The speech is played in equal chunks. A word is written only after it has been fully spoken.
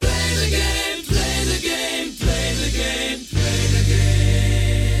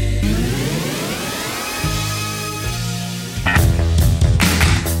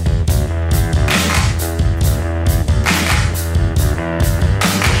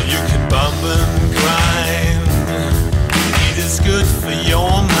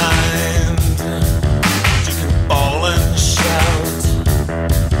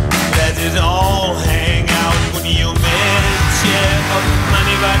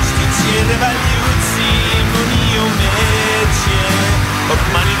baczcie rewolucji, Unii umycie.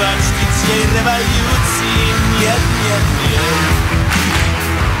 Obmani baczcie rewolucji, nie, nie, nie.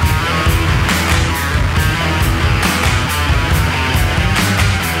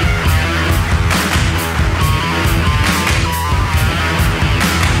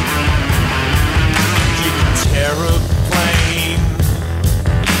 Aeroplane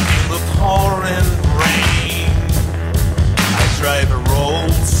in the pouring rain. I drive a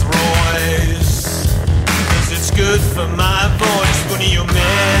Rolls Royce 'cause it's good for my voice. Unii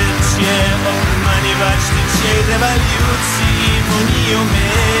umycie, obmani baczcie rewolucji, Unii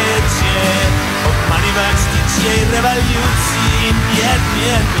umycie. Obmani baczcie rewolucji, nie,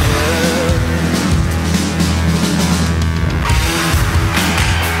 nie, nie.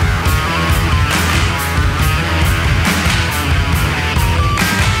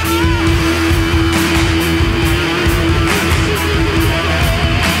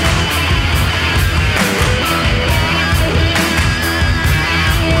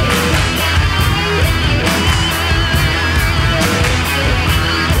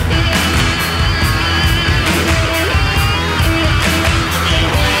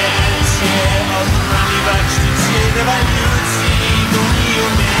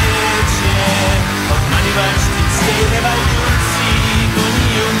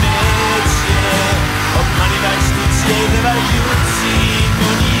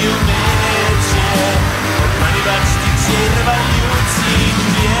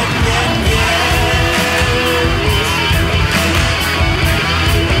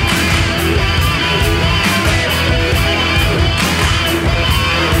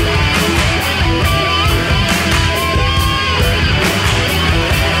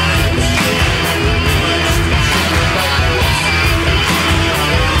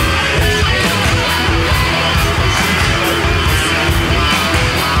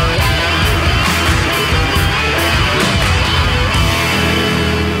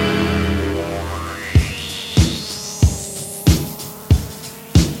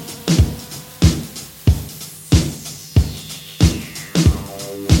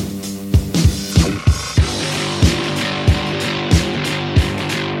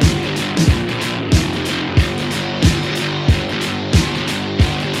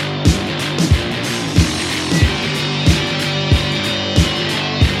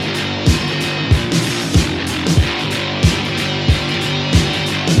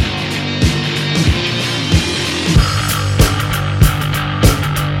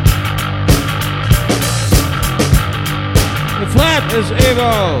 Is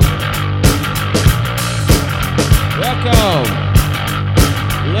Evo. Welcome.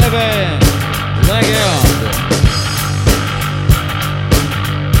 Living Legend.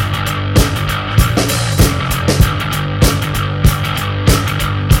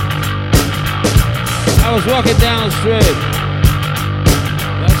 I was walking down the street.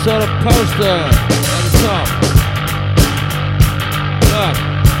 I saw the poster at the top. Look.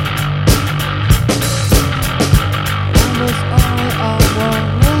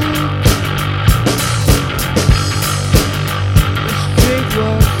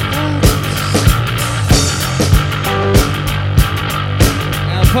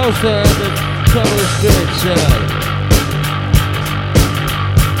 Poster at the top of the street said,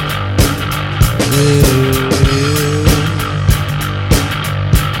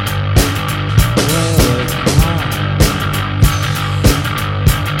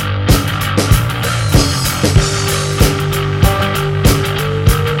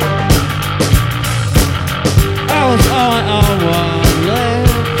 I was on one leg.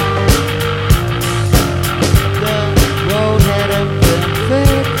 The road hadn't been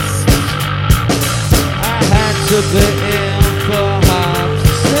fixed. I had to be in for half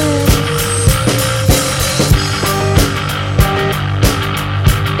 6.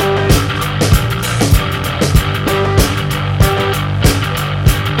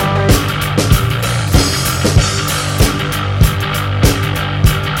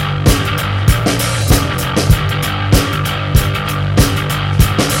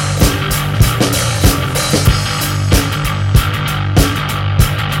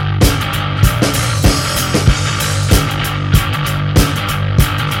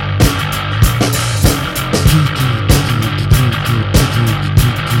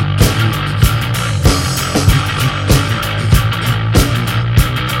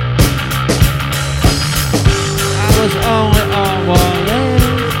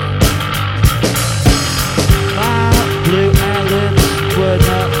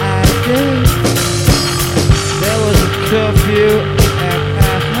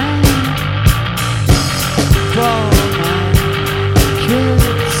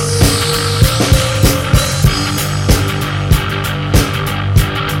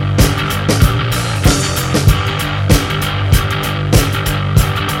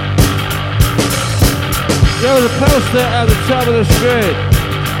 poster at the top of the street,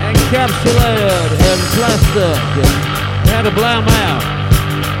 encapsulated in plastic. We had to blow them out.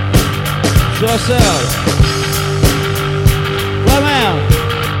 So I said, blow them out.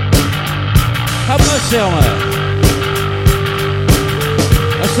 Have mercy on me.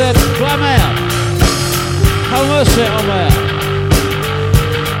 I said, blow them out. Have mercy on me.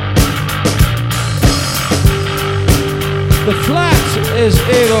 The flat is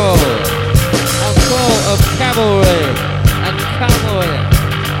evil and full of cavalry and cavalry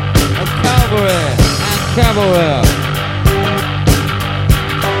and cavalry and cavalry.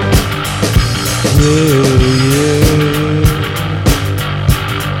 Do you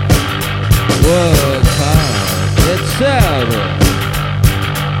work hard? It's sad.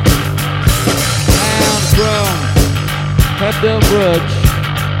 And from Hebden Bridge,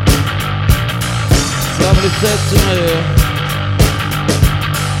 somebody said to me,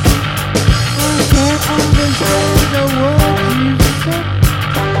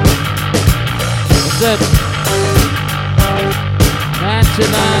 I said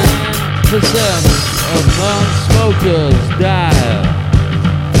 99% of non-smokers die.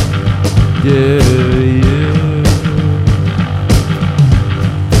 Do you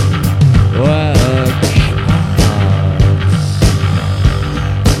work hard?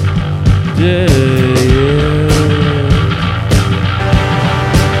 Do you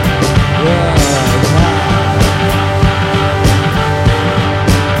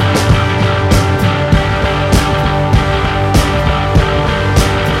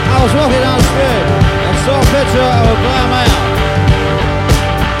I was walking down the street and saw a picture of a black man.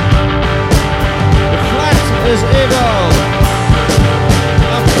 The flat is evil.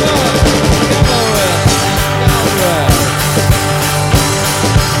 I'm good. Cavalry and cavalry.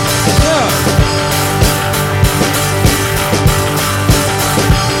 So,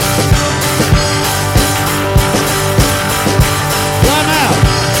 black man.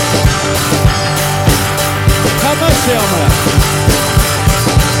 Have mercy on me.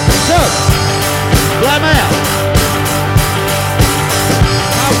 So, black man,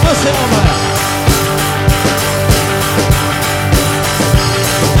 have mercy on me.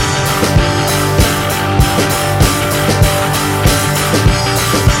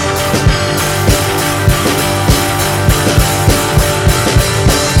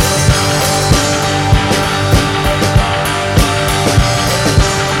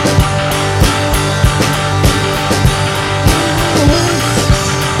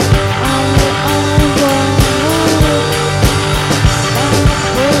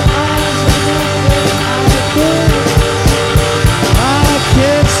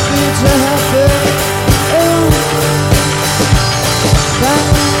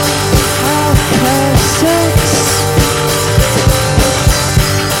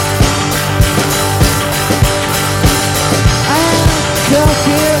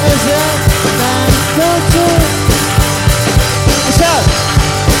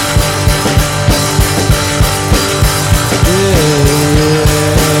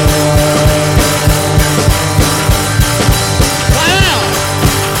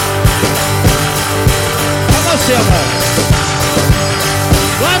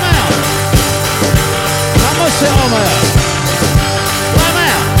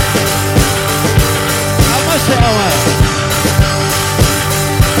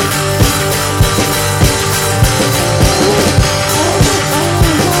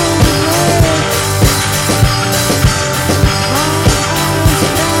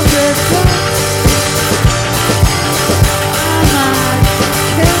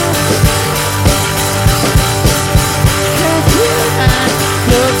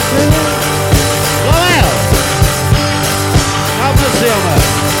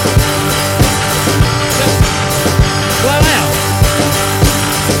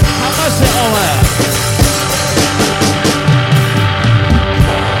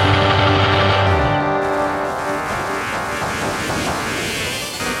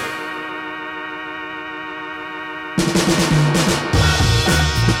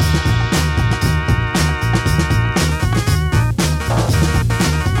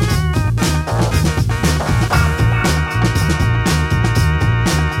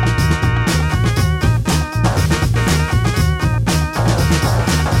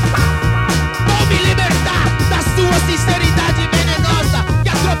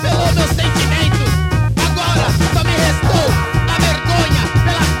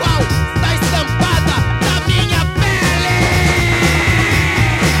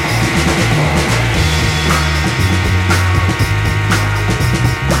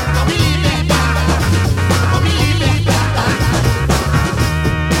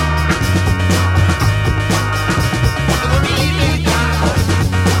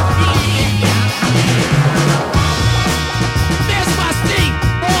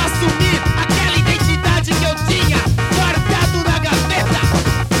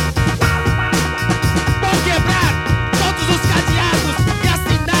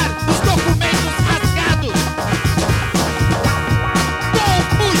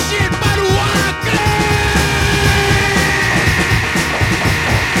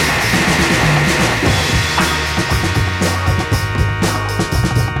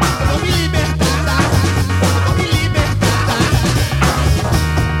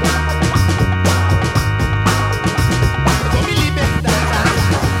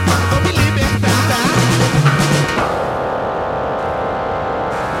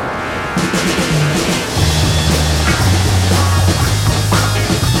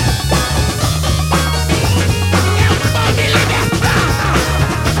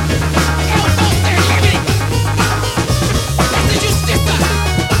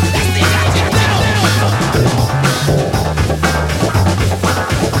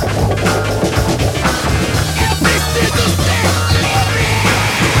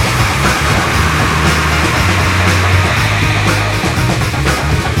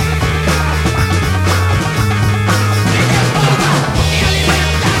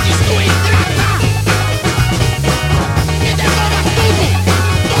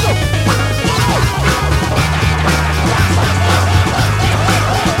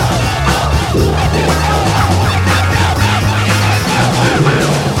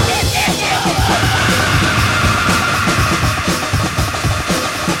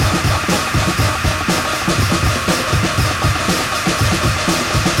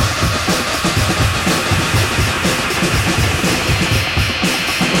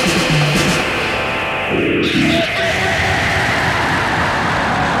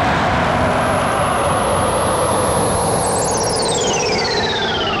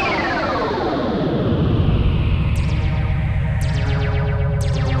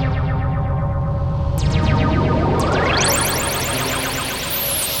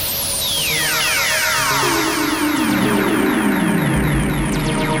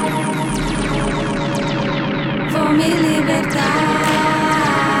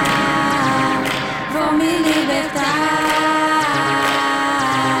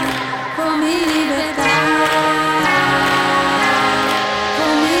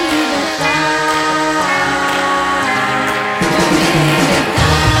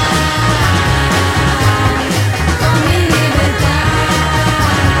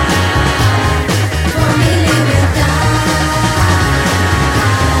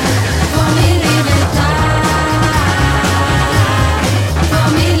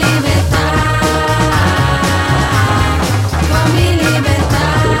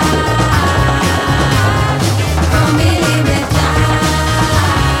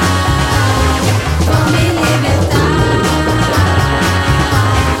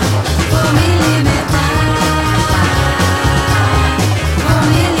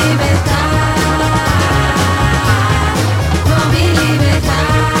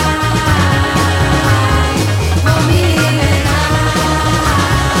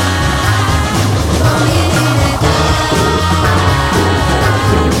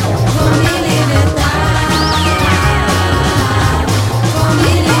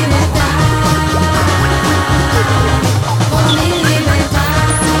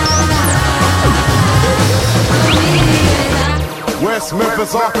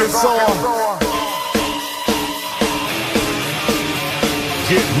 Memphis, Arkansas.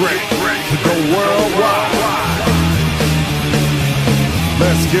 Get ready to go worldwide.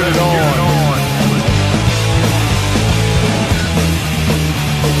 Let's get it on.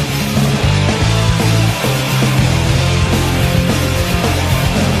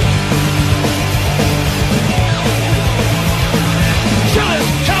 Jealous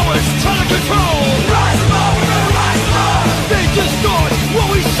cowards trying to control. Rise above, we're gonna rise above. They distort what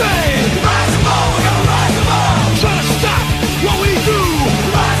we say. Rise above, we're gonna rise above. Trying to stop what we do.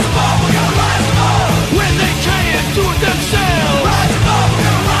 Rise above, we're gonna rise above. When they can't do it themselves. Rise above, we're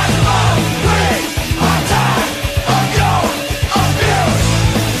gonna rise above.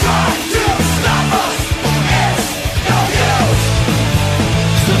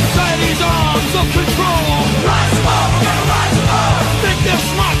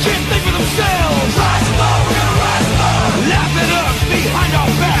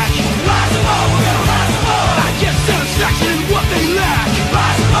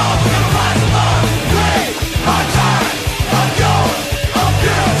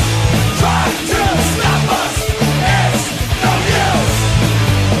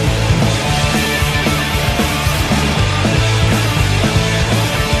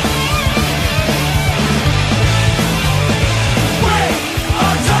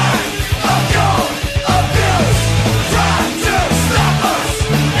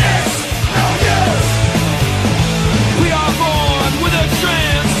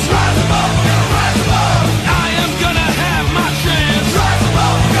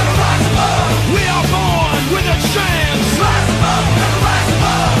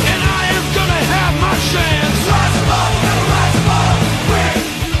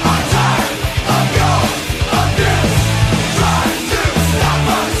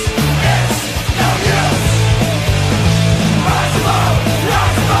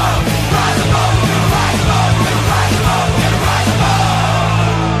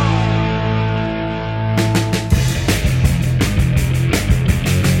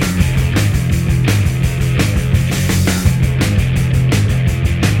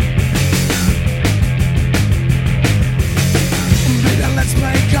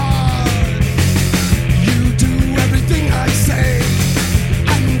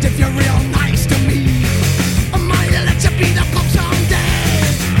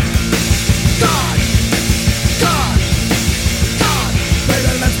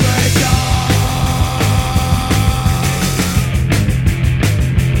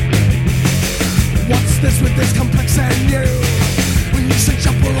 is complex and new. When you say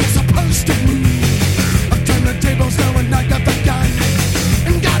jump, we're all supposed to move. I've turned the tables now and I got the gun.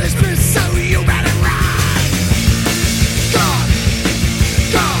 And God is pissed, so you better run. God,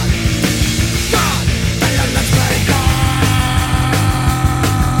 God, God, and let's play God.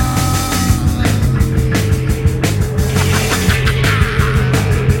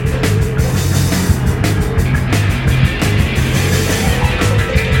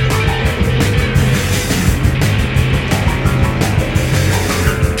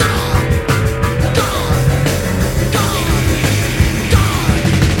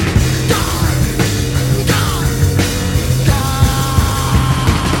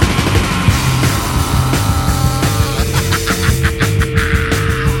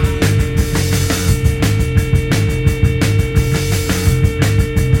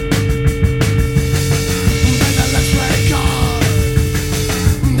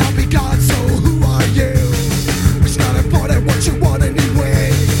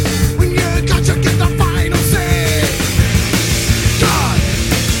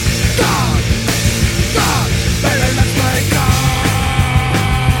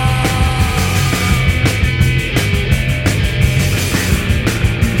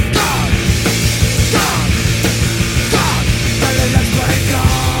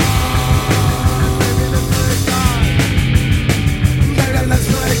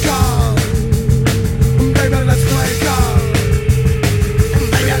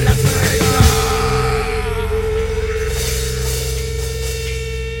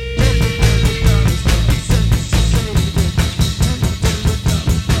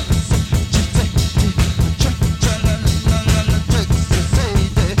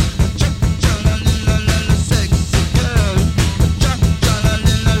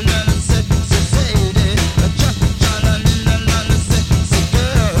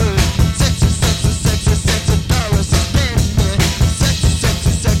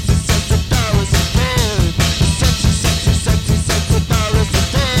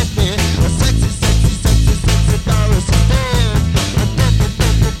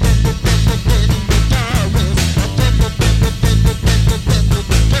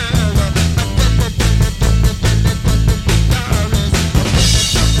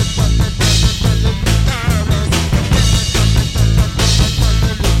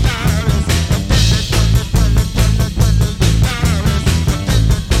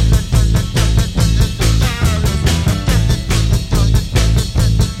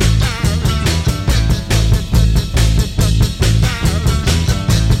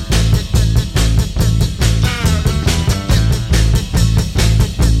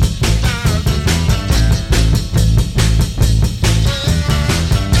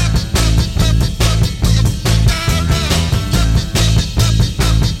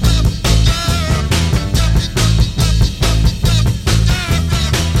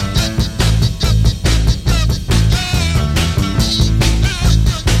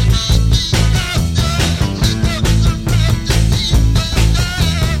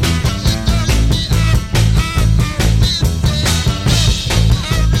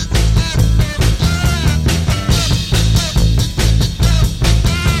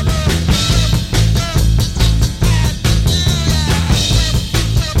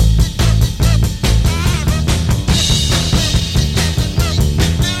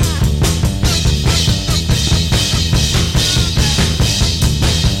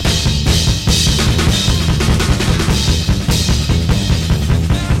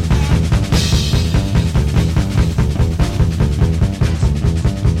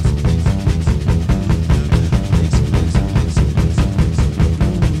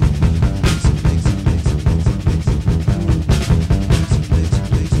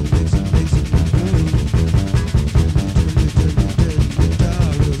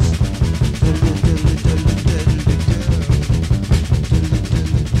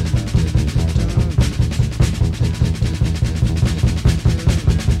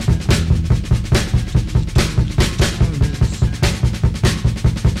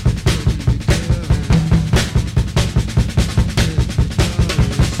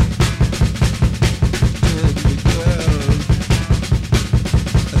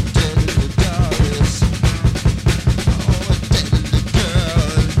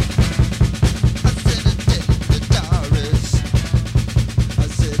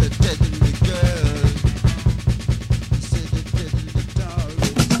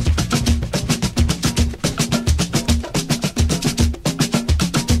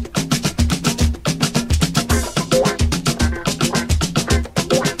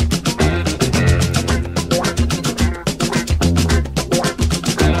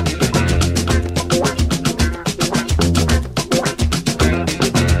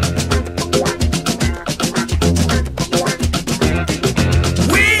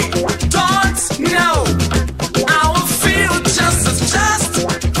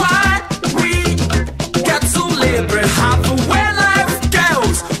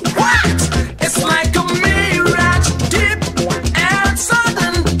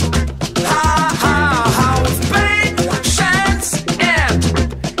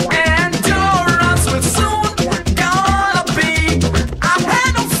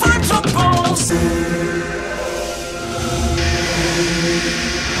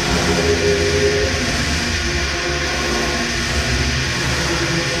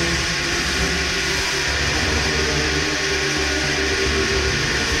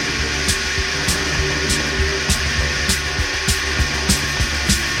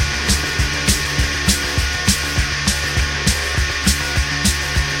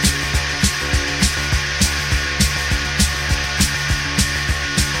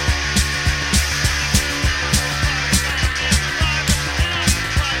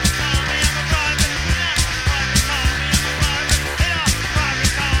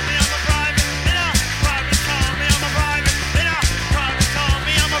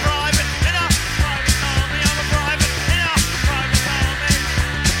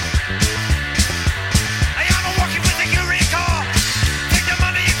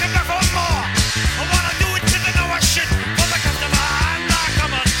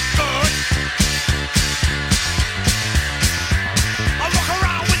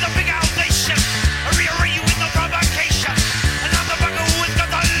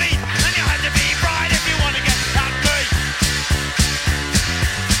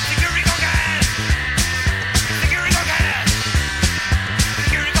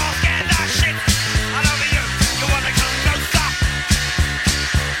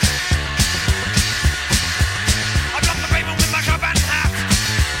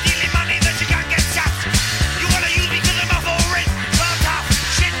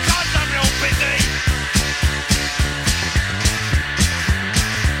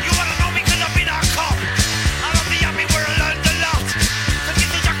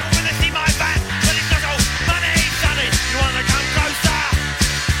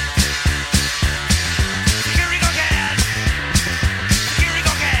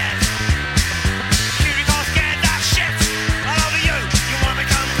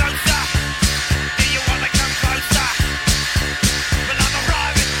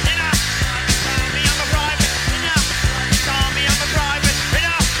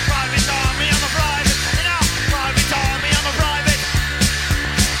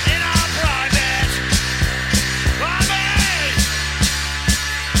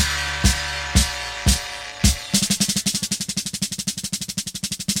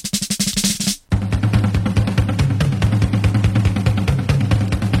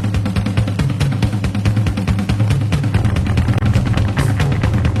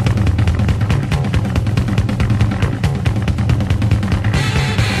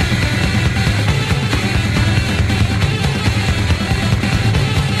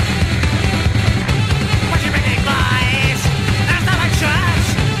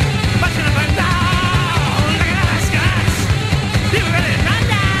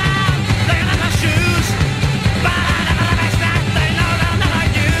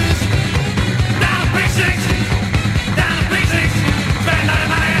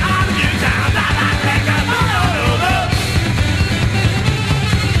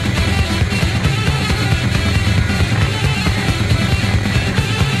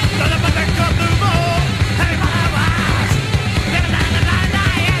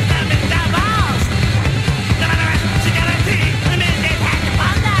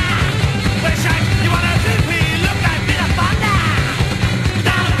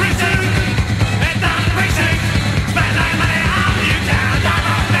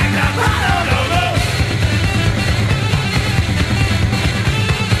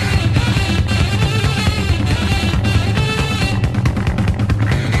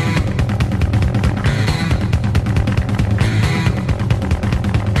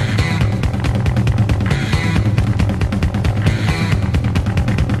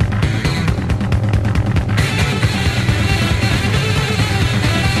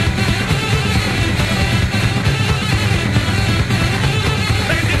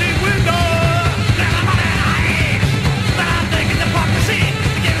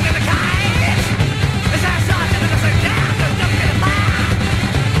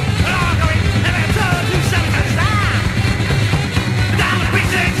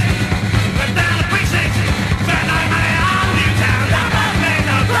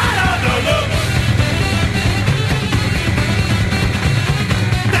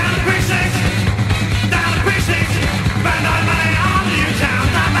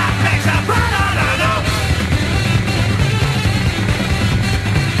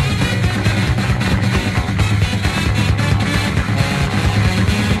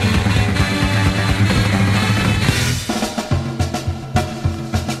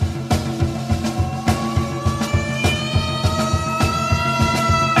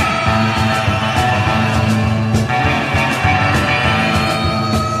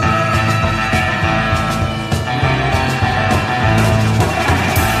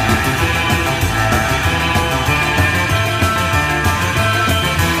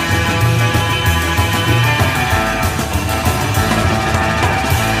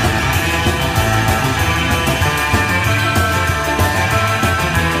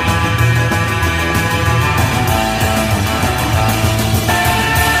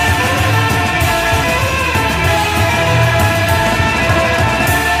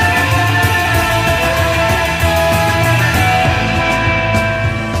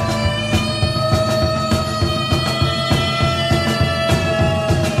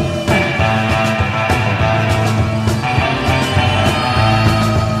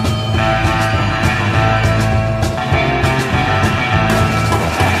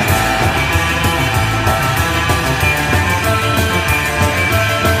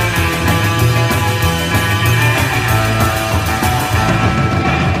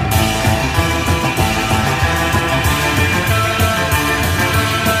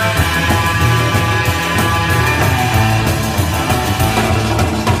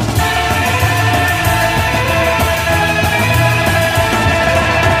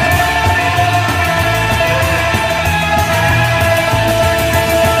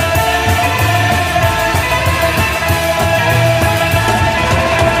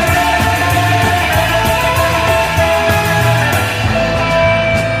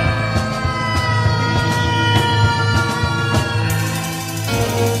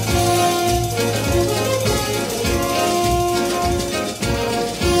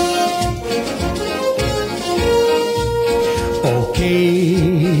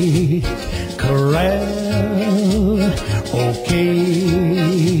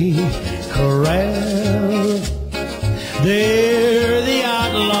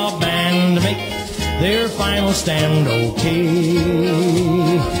 almost and okay.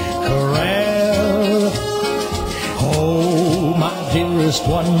 Corral. Oh, my dearest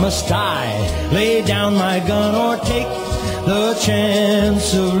one, must I lay down my gun or take the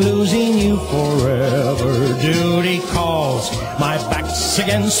chance of losing you forever? Duty calls, my back's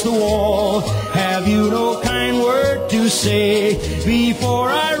against the wall. Have you no kind word to say before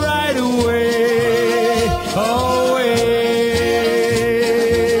I ride away? Away.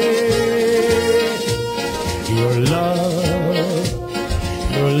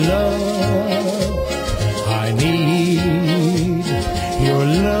 Your love, I need your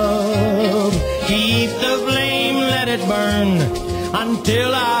love. Keep the flame, let it burn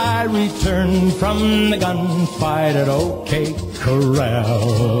until I return from the gunfight at OK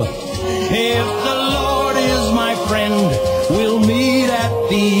Corral. If the Lord is my friend, we'll meet at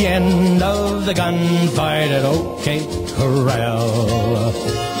the end of the gunfight at OK Corral.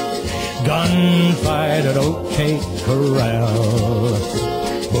 Gunfight at OK Corral.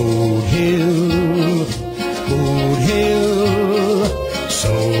 Boot Hill,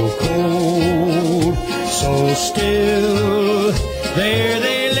 so cold, so still. There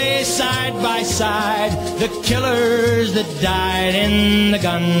they lay side by side, the killers that died in the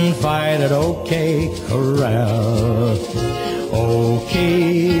gunfight at OK Corral. OK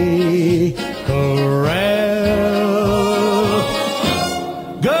Corral.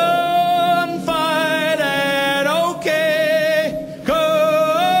 Gunfight at OK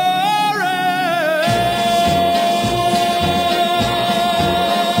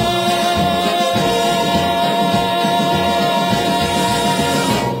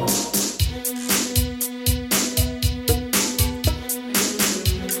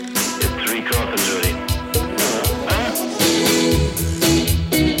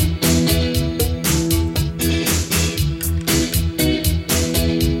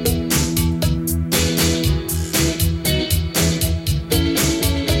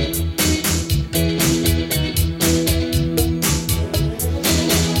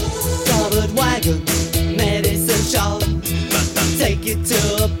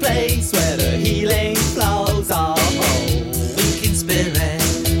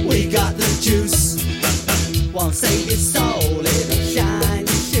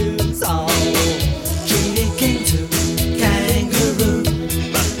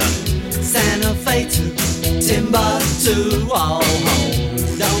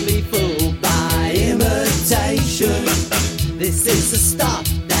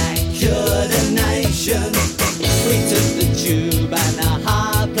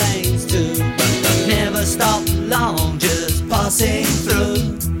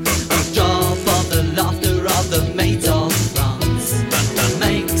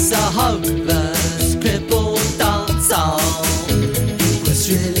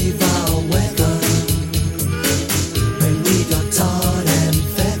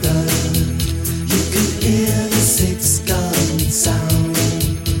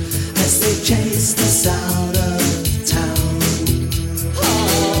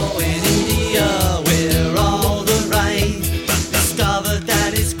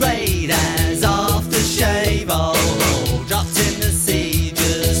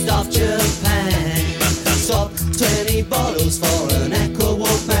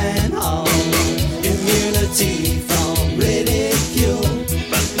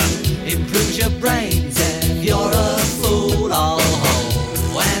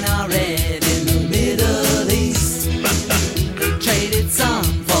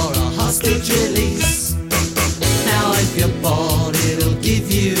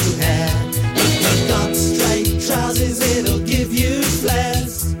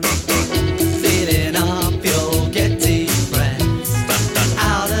Filling up, you'll get depressed.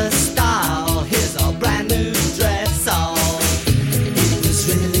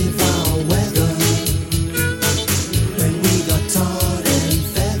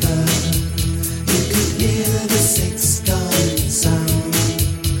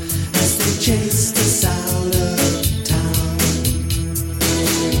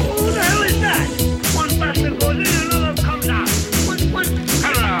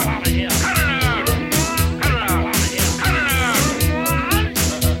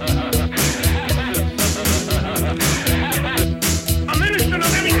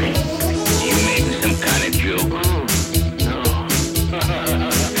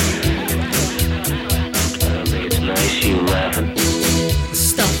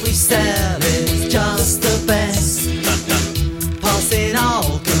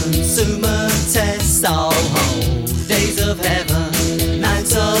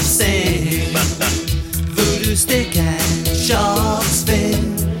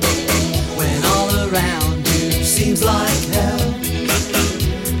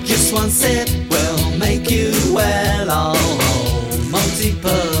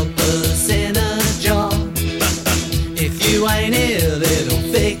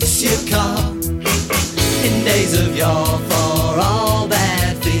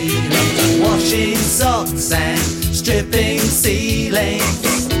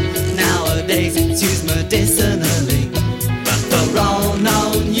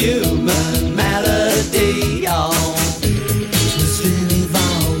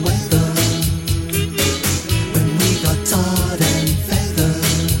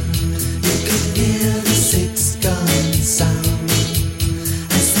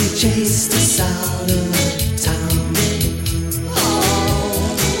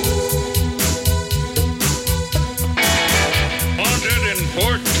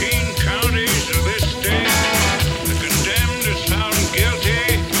 14 counties of this state, the condemned is found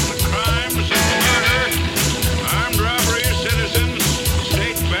guilty of the crimes of murder, armed robbery of citizens,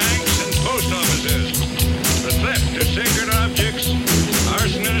 state banks, and post offices, the theft of sacred objects,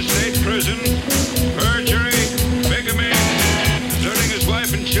 arson in a state prison, perjury, bigamy, deserting his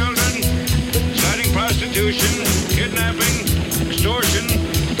wife and children, inciting prostitution, kidnapping, extortion,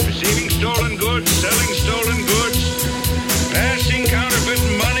 receiving stolen goods, selling stolen goods, passing counterfeit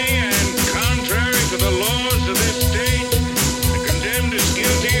money, and contrary to the laws of this state, the condemned is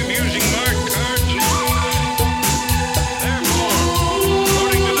guilty of using marked cards. Therefore,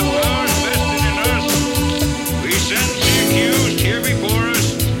 according to the powers vested in us, we sentence the accused here before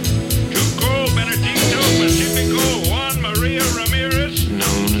us, Tuco Benedicto Pacifico Juan Maria Ramirez,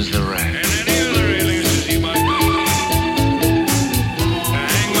 known as the Rat. and any other aliases he might know, to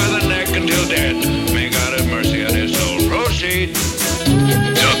hang by the neck until dead. May God have mercy on his soul. Proceed.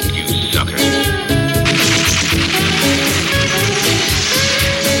 Duck, you sucker.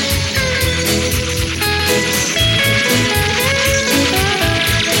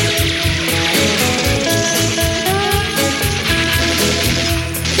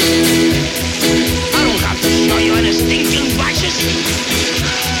 I don't have to show you any stinking vices.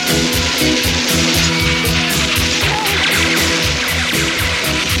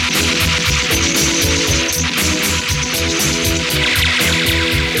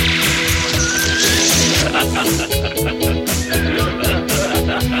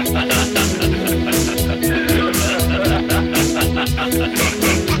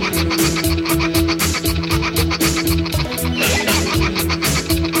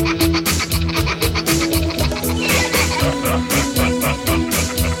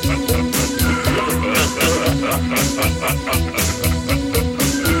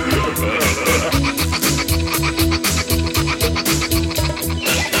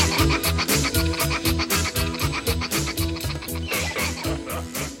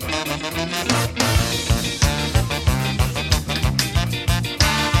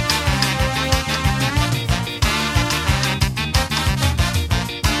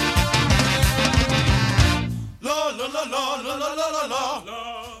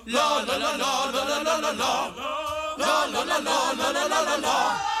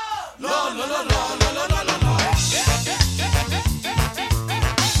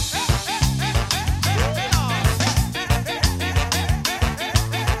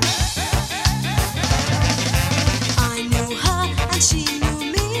 I knew her and she knew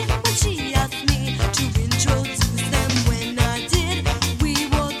me when she asked me to introduce them. When I did, we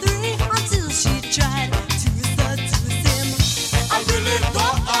were three until she tried to seduce him. I really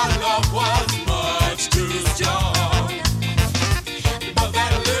thought our love was much too strong, but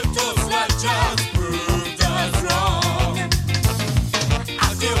that little slut just proved us wrong.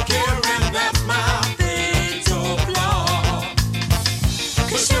 I still care and that's my fatal flaw.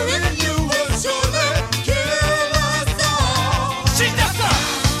 'Cause sharing you will surely kill us all. She's the girl.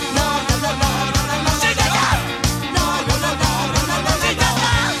 No, no, no, no, no, no, no. She's the girl. No, no, no, no, no, no, no. She's the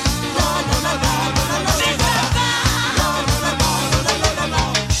girl. No, no, no, no, no, no, no. She's the girl. No, no, no, no, no, no, no, no.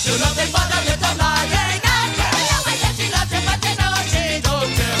 Do nothing but a little lying. I know I said she loves him, but you know she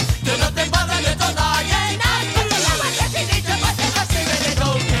don't care. Do nothing but a little lying. I know I said she needs him, but you know she really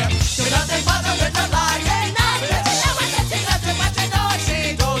don't care.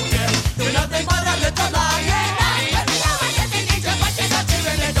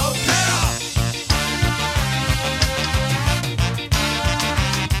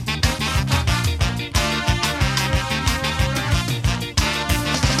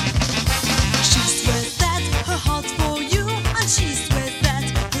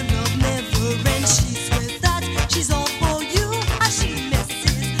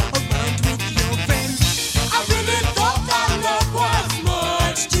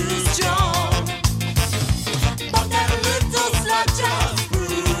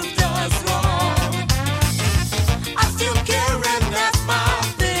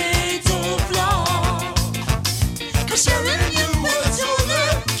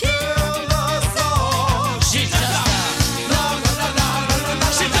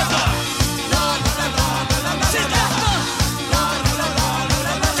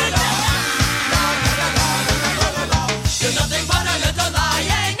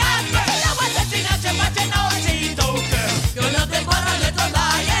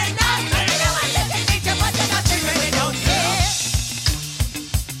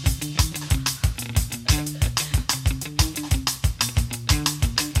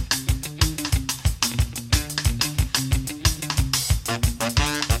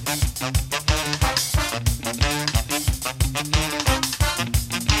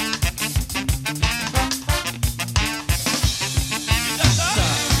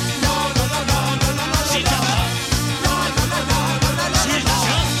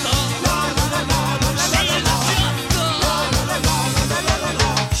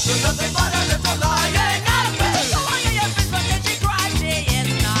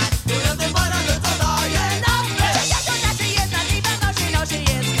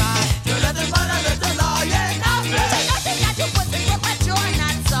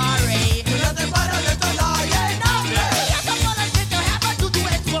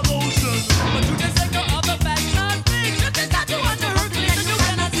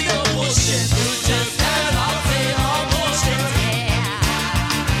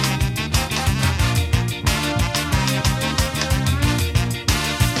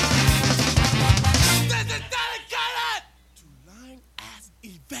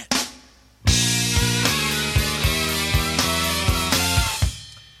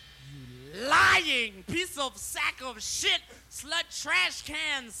 lying piece of sack of shit, slut trash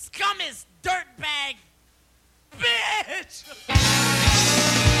can, scummest dirtbag bitch!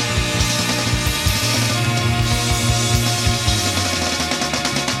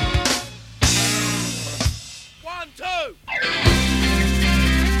 One, two!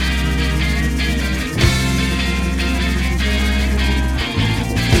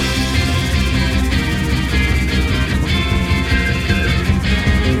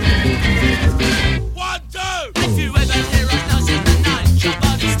 If you ever hear a noise in the night, your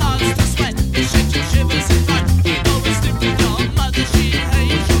body starts to sweat, you shake your shivers in fright. You go and sleep with your mother, she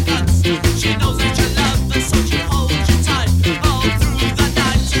hates you.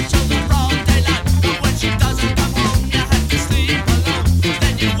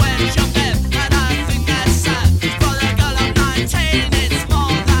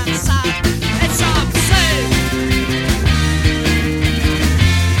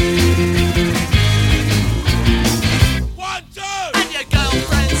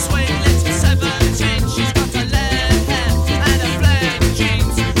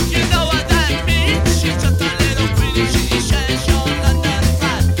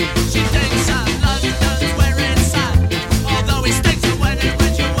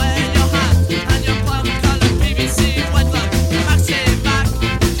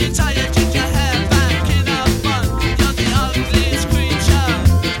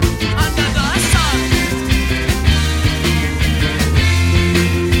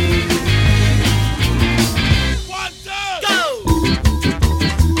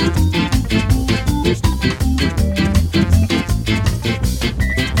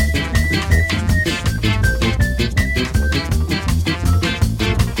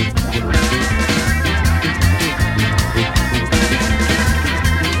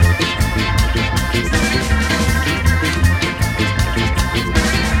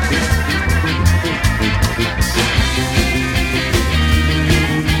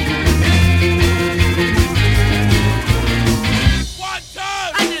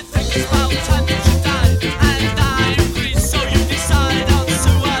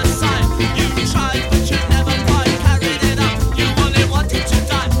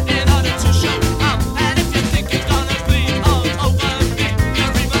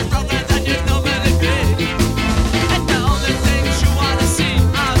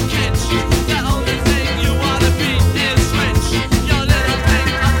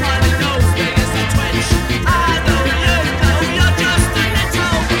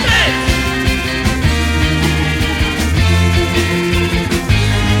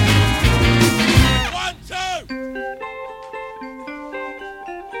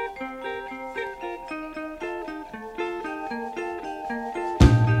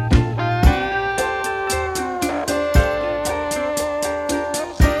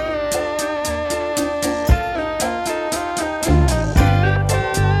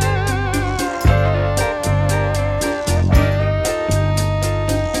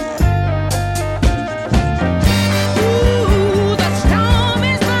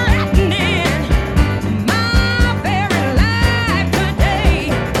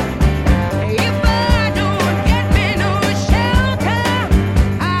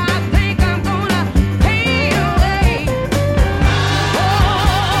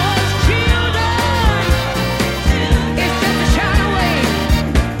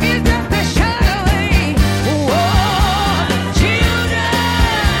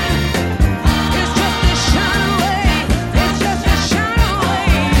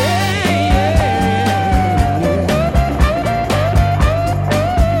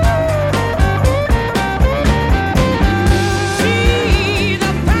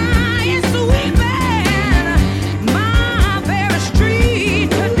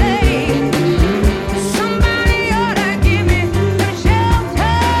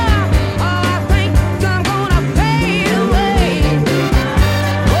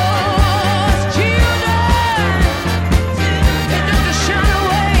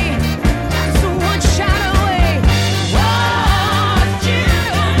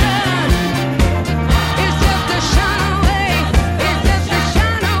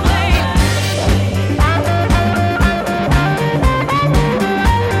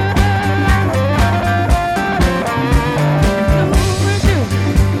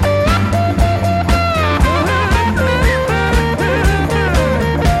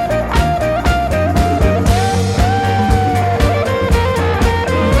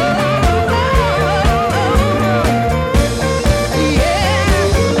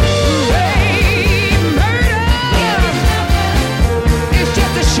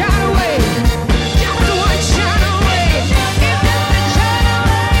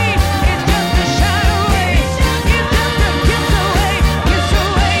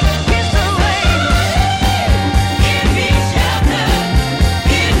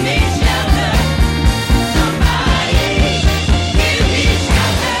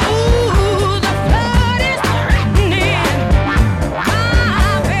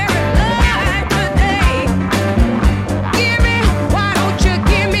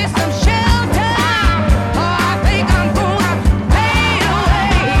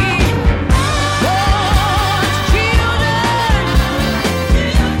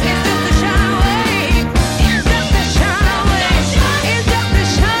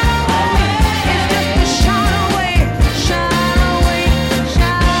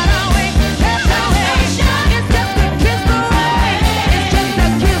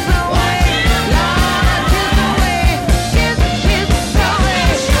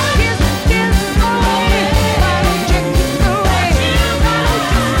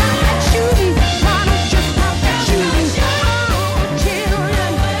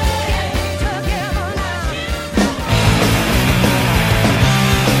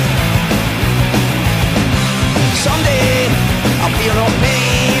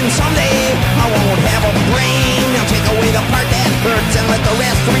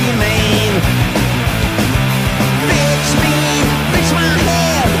 has to remain. Fix me, fix my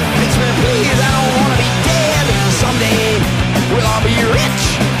head, fix me please, I don't wanna be dead. Someday we'll all be rich,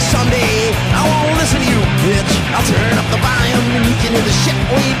 someday I won't listen to you, bitch. I'll turn up the volume and you can hear the shit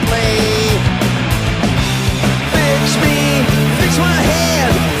we play. Fix me, fix my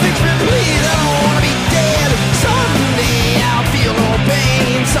head, fix me please, I don't wanna be dead. Someday I'll feel no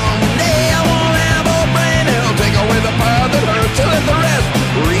pain, someday I won't have a brain. It'll take away the part that hurts to let the rest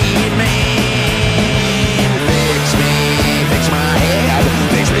breathe.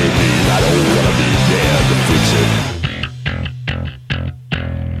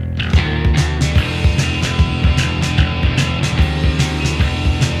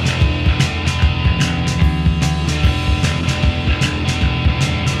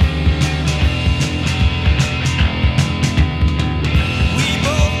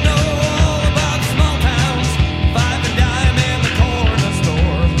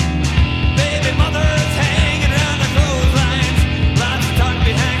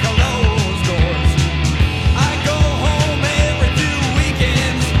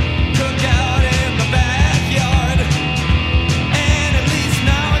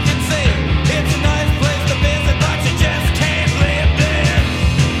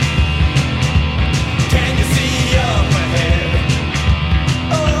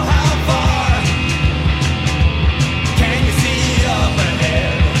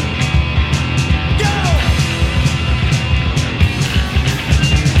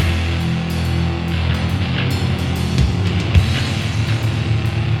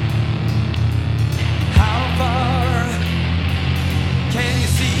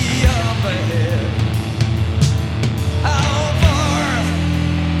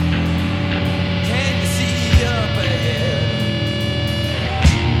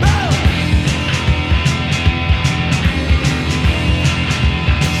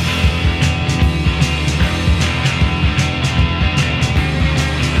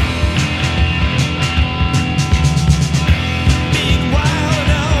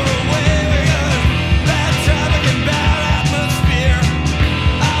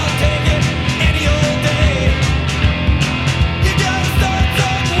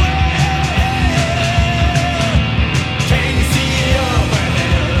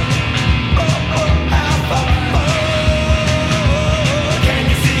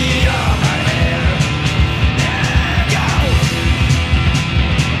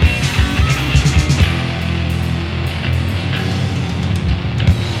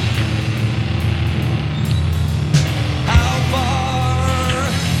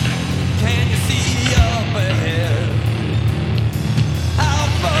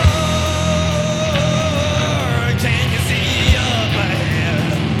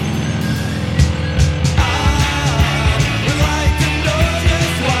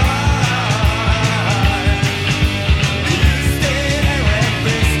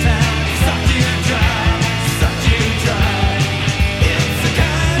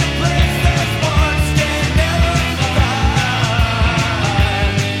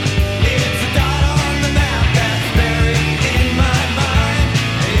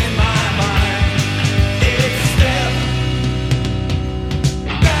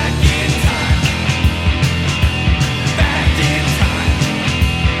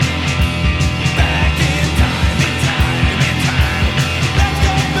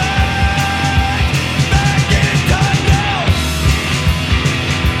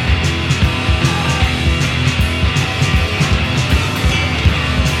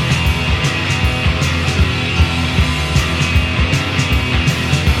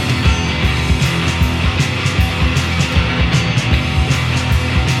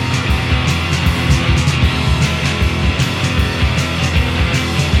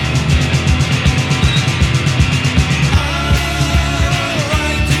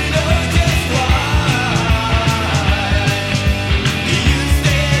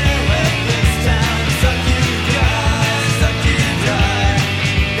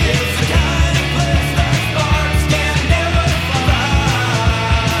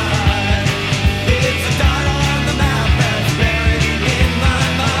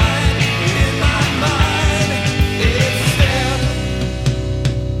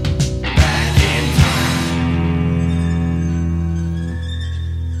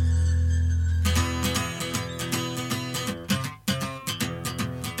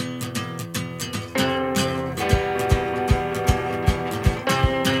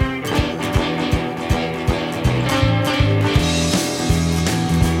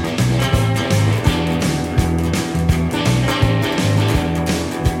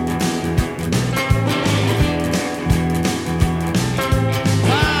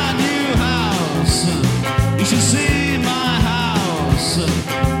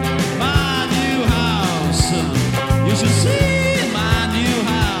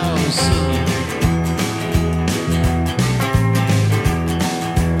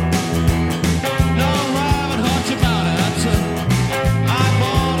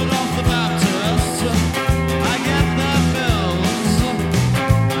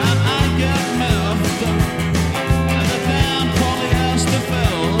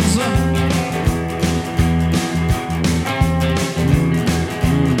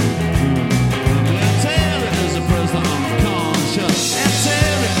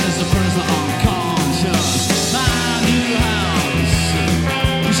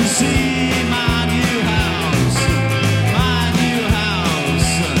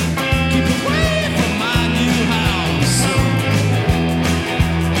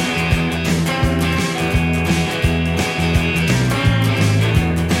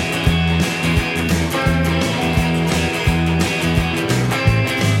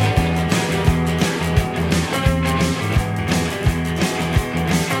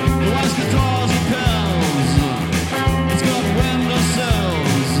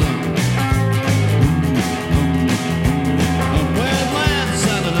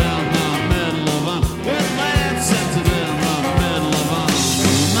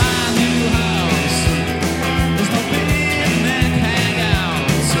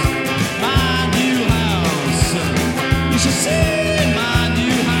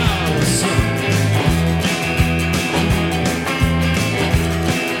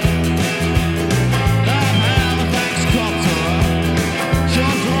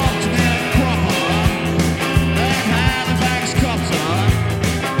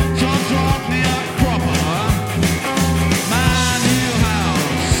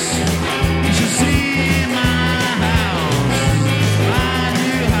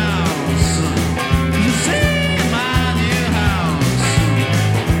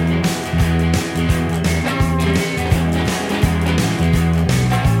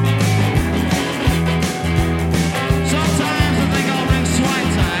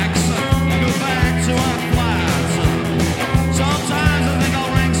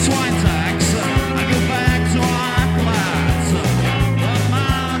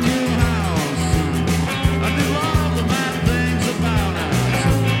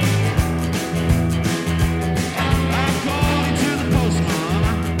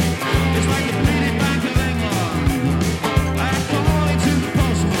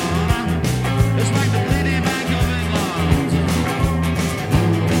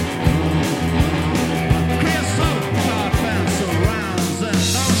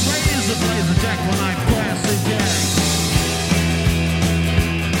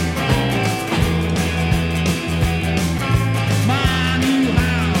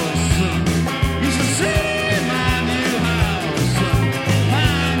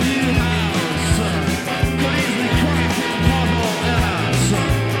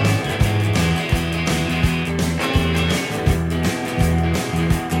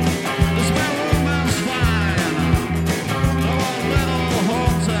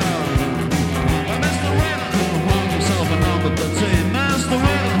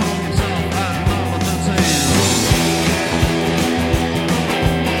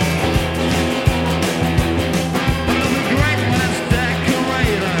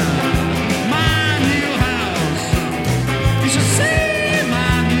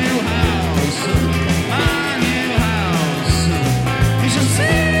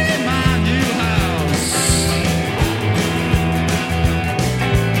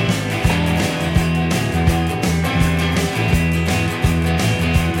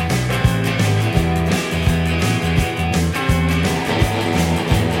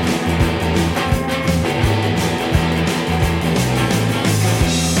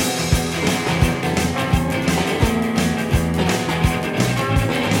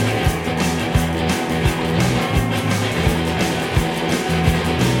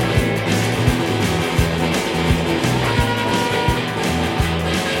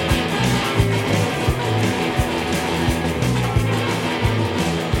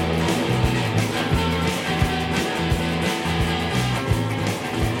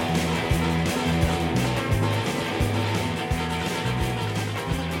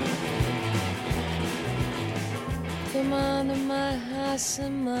 Come on to my house,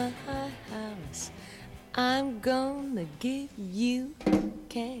 in my house. I'm gonna give you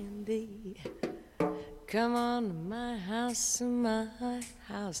candy. Come on to my house, in my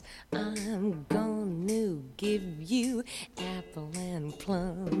house. I'm gonna give you apple and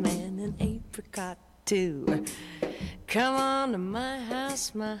plum and an apricot too. Come on to my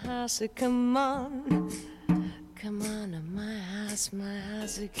house, come on. Come on to my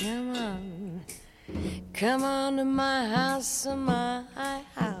house, come on. Come on to my house,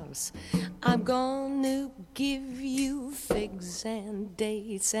 I'm gonna give you figs and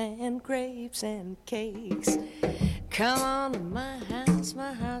dates and grapes and cakes. Come on to my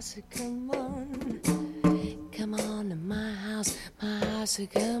house, come on. Come on to my house,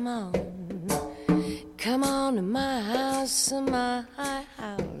 come on. Come on to my house,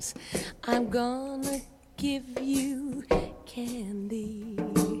 I'm gonna give you candy.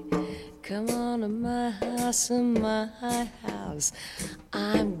 Come on to my house,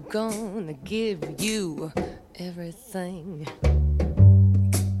 I'm gonna give you everything.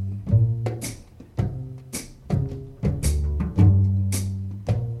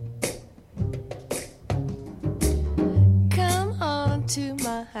 Come on to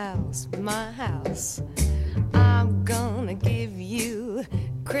my house, I'm gonna give you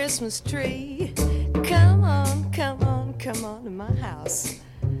Christmas tree. Come on, come on, come on to my house.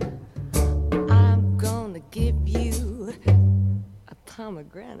 I'm gonna give you a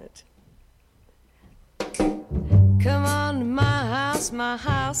pomegranate. Come on to my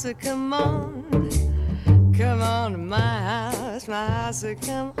house, come on. Come on to my house,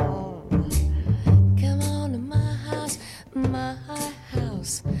 come on. Come on to my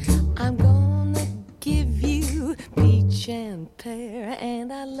house, I'm gonna give you peach and pear,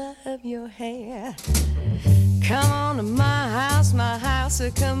 and I love your hair. Come on to my house,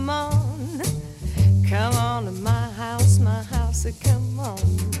 come on. Come on to my house, come on.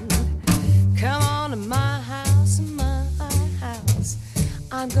 Come on to my house,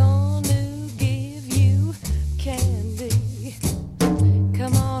 I'm gonna give you candy.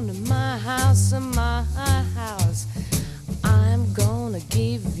 Come on to my house, I'm gonna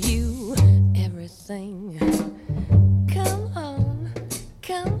give you everything. Come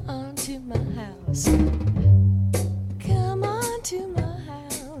on to my house. Come on to my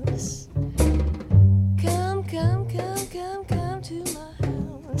house. Come to my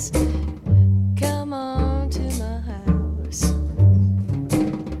house. Come on to my house.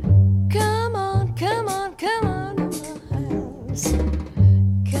 Come on to my house.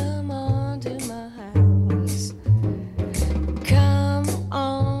 Come on to my house. Come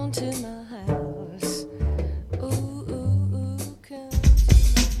on to my house. Ooh, come.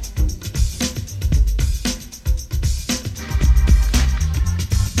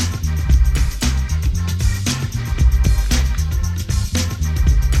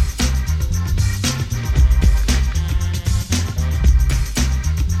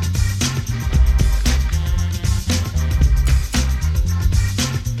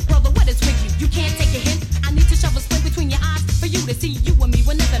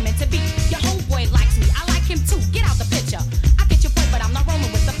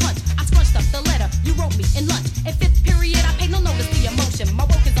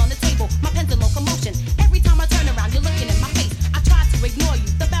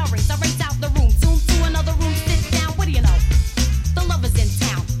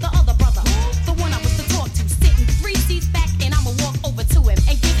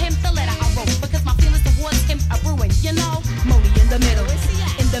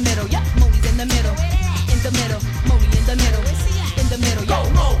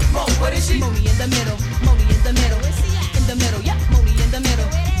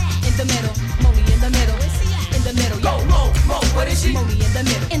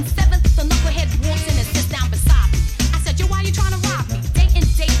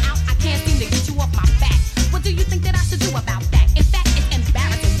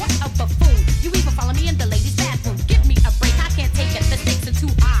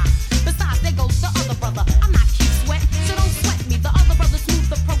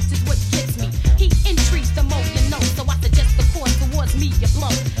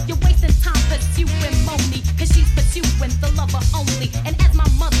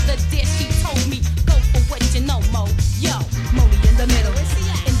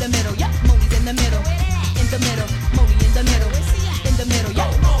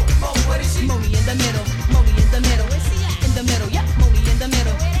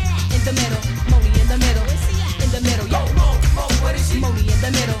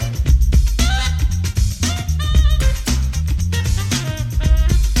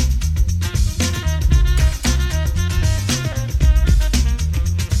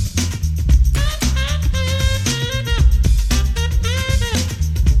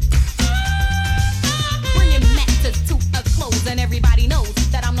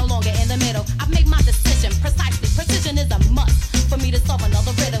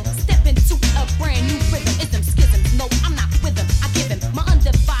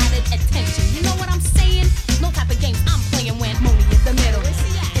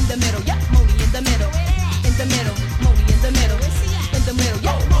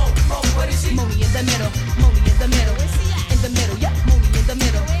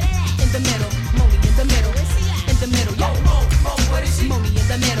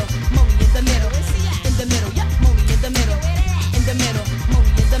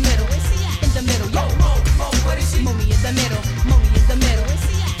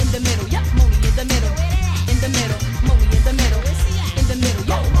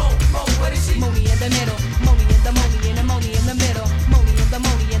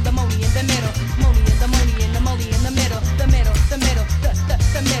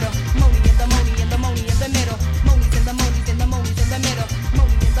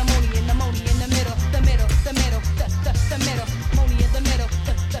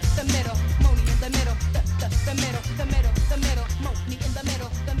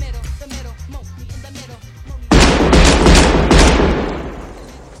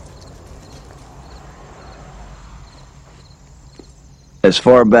 As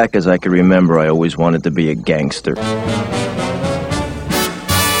far back as I can remember, I always wanted to be a gangster.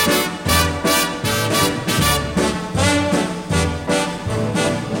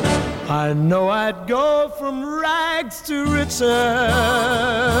 I know I'd go from rags to riches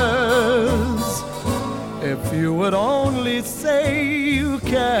if you would only say you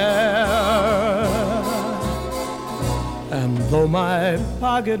care. And though my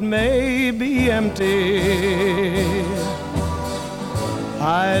pocket may be empty,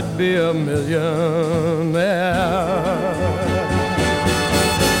 I'd be a millionaire.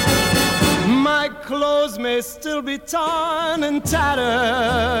 My clothes may still be torn and tattered,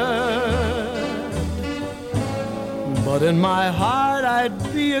 but in my heart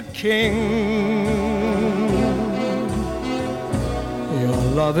I'd be a king. Your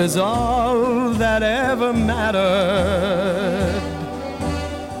love is all that ever mattered.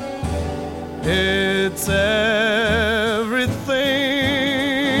 It's everything.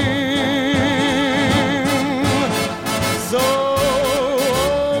 So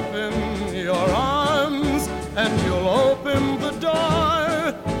open your arms and you'll open the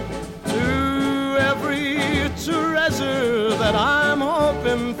door to every treasure that I'm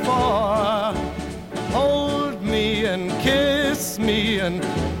hoping for. Hold me and kiss me and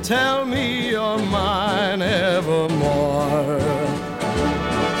tell me you're mine evermore.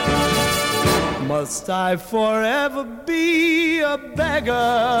 Must I forever be a beggar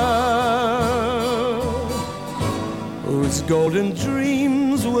whose golden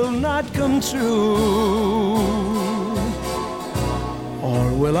dreams will not come true?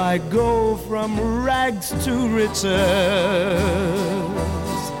 Or will I go from rags to riches?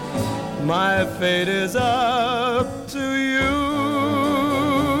 My fate is up to you.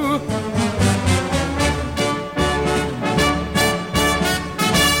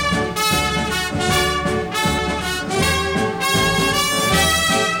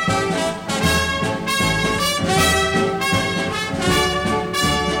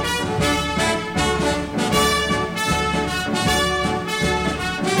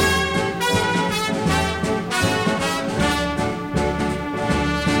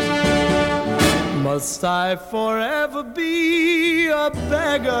 Must I forever be a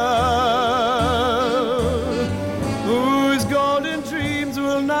beggar whose golden dreams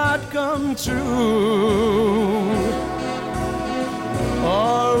will not come true?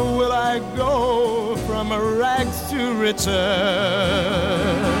 Or will I go from rags to riches?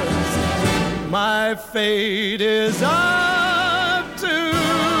 My fate is up to you.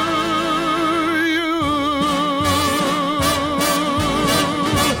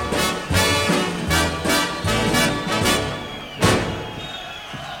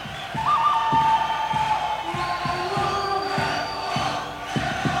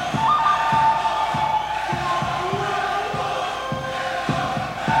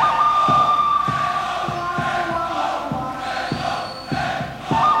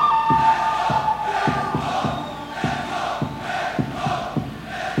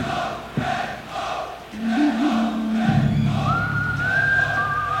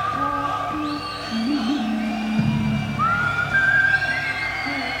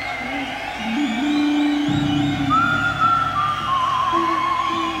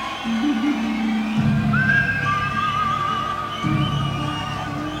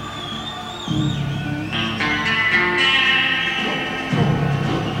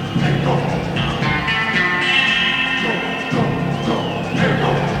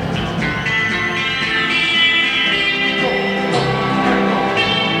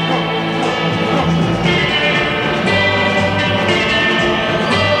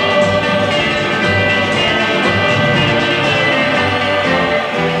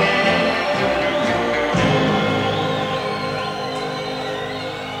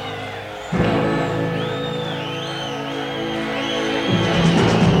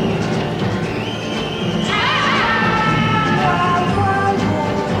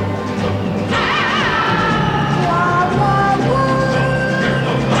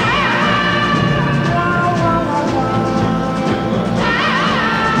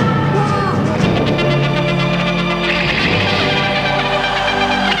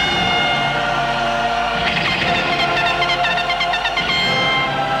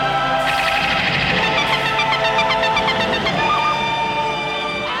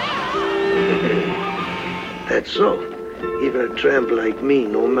 That's so. Even a tramp like me,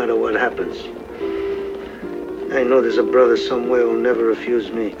 no matter what happens. I know there's a brother somewhere who'll never refuse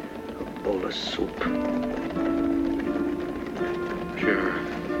me a bowl of soup. Sure.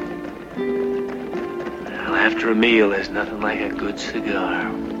 Well, after a meal, there's nothing like a good cigar.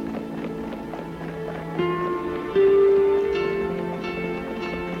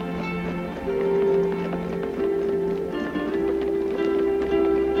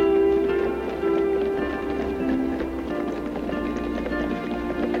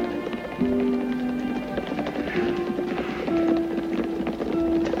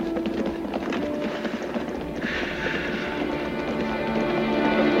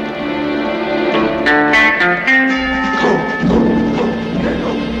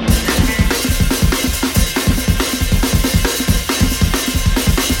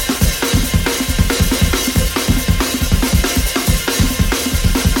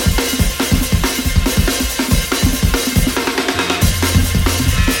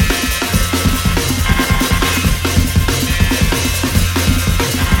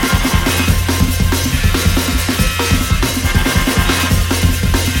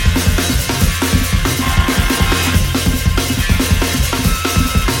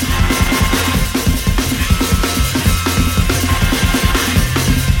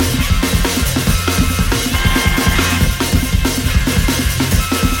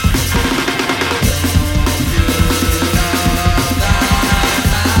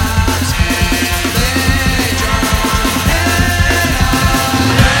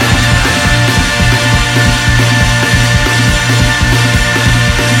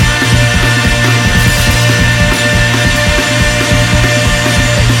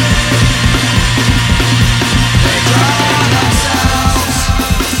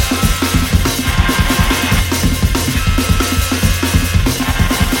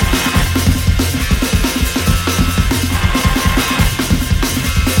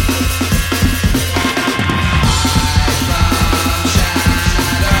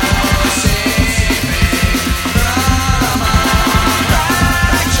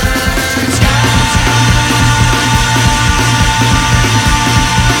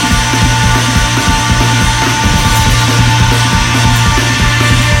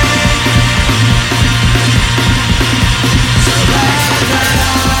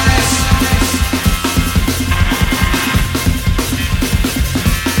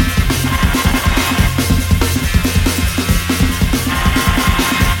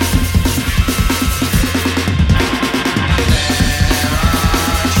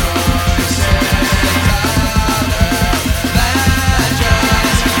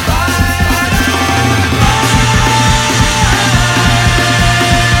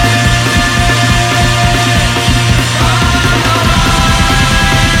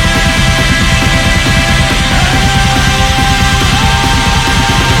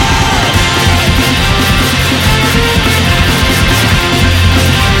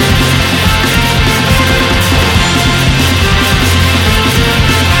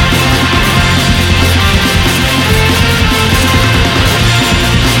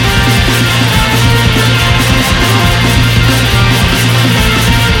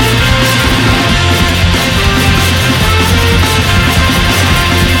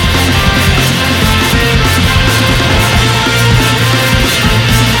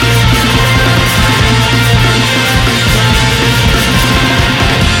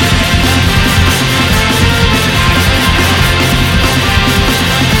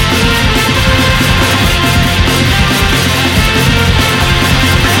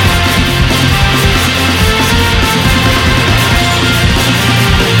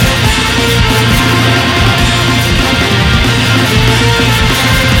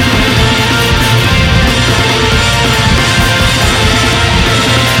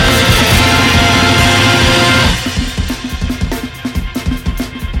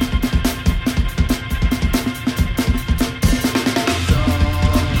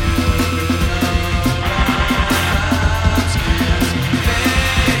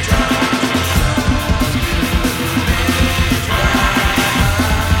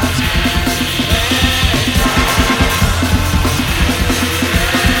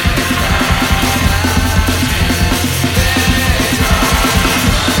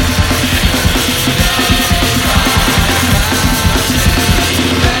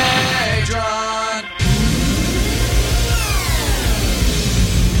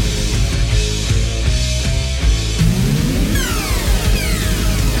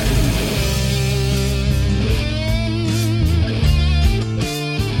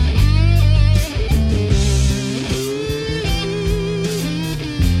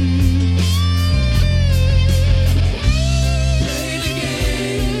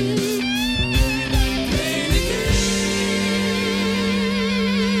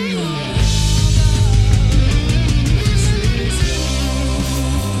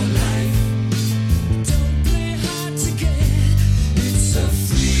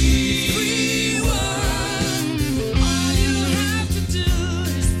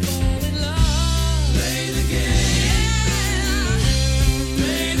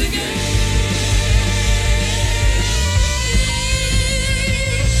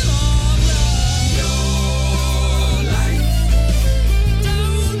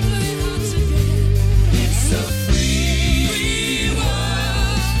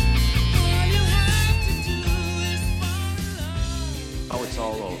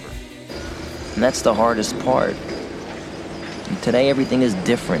 And that's the hardest part. And today everything is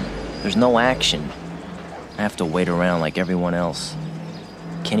different. There's no action. I have to wait around like everyone else.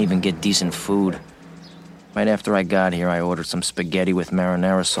 Can't even get decent food. Right after I got here, I ordered some spaghetti with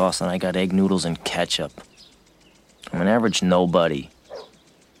marinara sauce, and I got egg noodles and ketchup. I'm an average nobody.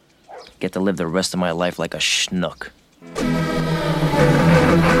 Get to live the rest of my life like a schnook.